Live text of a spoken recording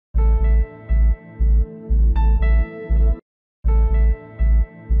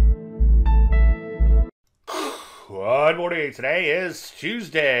morning. Today is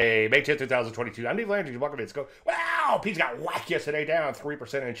Tuesday, May 10th, 2022. I'm Landry. Welcome to Let's Go. Wow, Pete's got whacked yesterday, down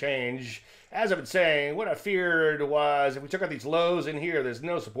 3% and change. As I've been saying, what I feared was if we took out these lows in here, there's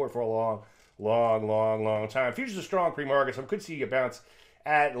no support for a long time. Futures are strong pre-market, so we could see a bounce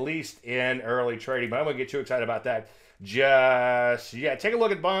at least in early trading, but I'm going to get too excited about that just yet. Take a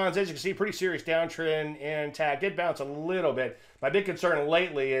look at bonds. As you can see, pretty serious downtrend in TAG. Did bounce a little bit. My big concern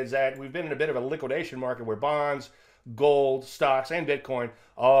lately is that we've been in a bit of a liquidation market where bonds, gold, stocks, and Bitcoin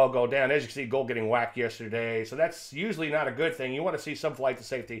all go down. As you can see, gold getting whacked yesterday, so that's usually not a good thing. You want to see some flight to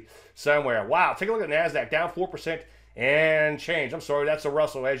safety somewhere. Wow, take a look at NASDAQ, down 4% and change. I'm sorry, that's a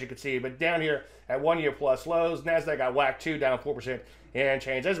Russell, as you can see, but down here at 1 year plus lows, NASDAQ got whacked too, down 4% and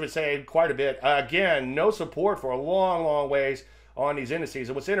change. As we've been saying quite a bit, again, no support for a long ways on these indices.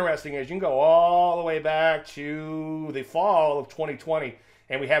 And what's interesting is you can go all the way back to the fall of 2020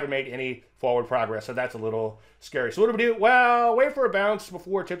 and we haven't made any forward progress, so that's a little scary. So what do we do? Well, wait for a bounce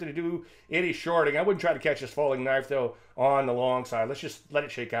before attempting to do any shorting. I wouldn't try to catch this falling knife, though, on the long side. Let's just let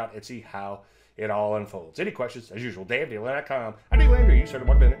it shake out and see how it all unfolds. Any questions? As usual, Dave, DLN.com. I'm Dave Landry. You started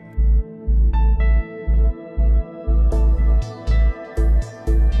 1 minute.